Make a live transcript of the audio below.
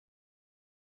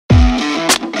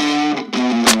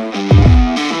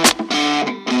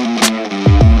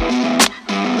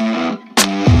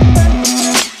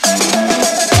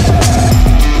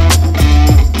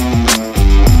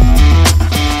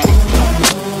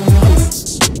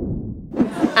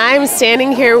I'm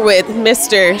standing here with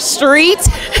Mr. Street,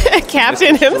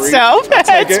 Captain himself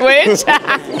at Twitch.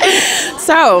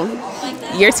 So,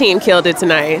 your team killed it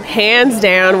tonight. Hands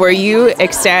down, were you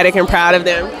ecstatic and proud of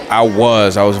them? I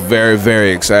was very,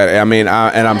 very excited. I mean,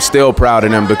 and I'm still proud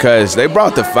of them because they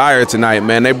brought the fire tonight,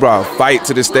 man. They brought fight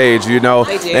to the stage, you know.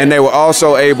 They did. And they were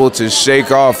also able to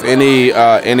shake off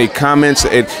any comments,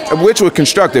 which were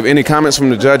constructive, any comments from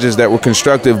the judges that were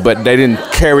constructive, but they didn't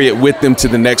carry it with them to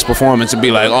the next performance and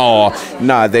be like, oh,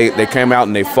 nah, they came out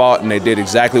and they fought and they did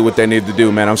exactly what they needed to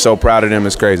do, man. I'm so proud of them.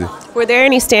 It's crazy. Were there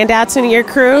any standouts in your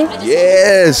crew?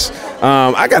 Yes.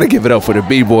 I got to give it up for the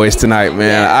B-boys tonight,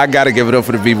 man. I got to give it up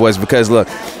for the B-boys because, look,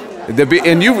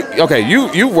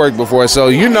 you worked before, so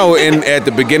you know at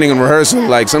the beginning of rehearsal,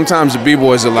 like sometimes the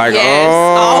B-boys are like,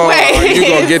 always. You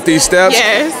going to get these steps?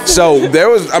 Yes. So there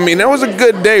was a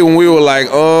good day when we were like,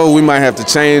 oh, we might have to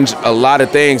change a lot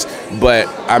of things. But,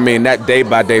 I mean, that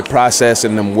day-by-day process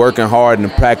and them working hard and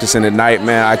practicing at night,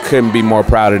 man, I couldn't be more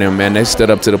proud of them, man. They stood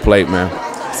up to the plate, man.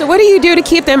 So what do you do to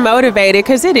keep them motivated?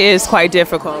 Because it is quite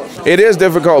difficult. It is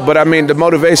difficult, but I mean, the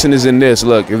motivation is in this.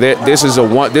 Look, this is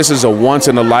a once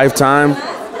in a lifetime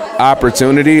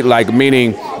opportunity. Like,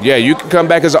 meaning, yeah, you can come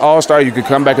back as an all-star, you can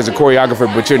come back as a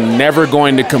choreographer, but you're never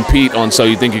going to compete on So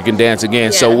You Think You Can Dance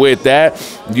Again. Yeah. So with that,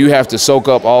 you have to soak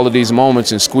up all of these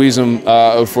moments and squeeze them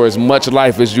for as much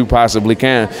life as you possibly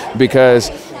can, because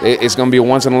it's going to be a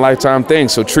once-in-a-lifetime thing.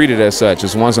 So treat it as such.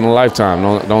 It's once in a lifetime.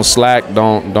 Don't slack.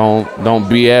 Don't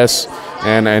BS,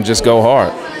 and just go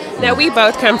hard. Now, we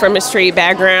both come from a street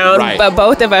background, right, but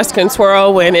both of us can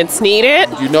twirl when it's needed.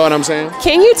 You know what I'm saying?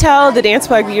 Can you tell the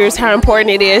DancePlug viewers how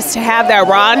important it is to have that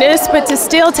rawness, but to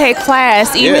still take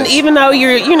class, even though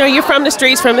you're from the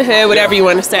streets, from the hood, whatever you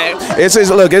want to say? It's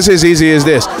as easy as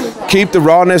this. Keep the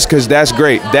rawness, because that's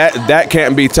great. That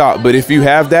can't be taught. But if you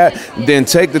have that, then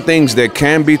take the things that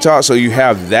can be taught, so you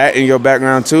have that in your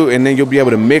background too, and then you'll be able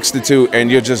to mix the two,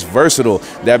 and you're just versatile.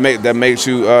 That makes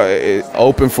you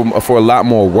open for a lot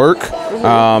more work.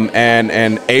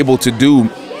 And able to do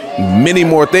many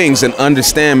more things and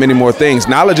understand many more things.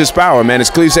 Knowledge is power, man. As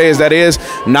cliche as that is,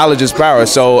 knowledge is power.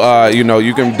 So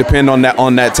you can depend on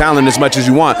that talent as much as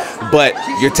you want, but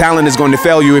your talent is going to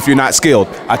fail you if you're not skilled.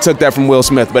 I took that from Will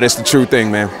Smith, but it's the true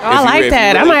thing, man. Oh, I like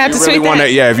that. I might have to tweet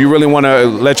that. Yeah, if you really want to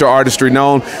let your artistry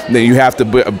known, then you have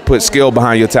to put skill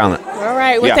behind your talent. All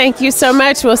right. Well, thank you so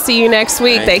much. We'll see you next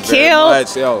week. They kill. They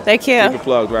kill. They kill. Keep it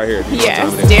plugged right here.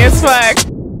 Yes.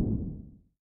 DancePlug.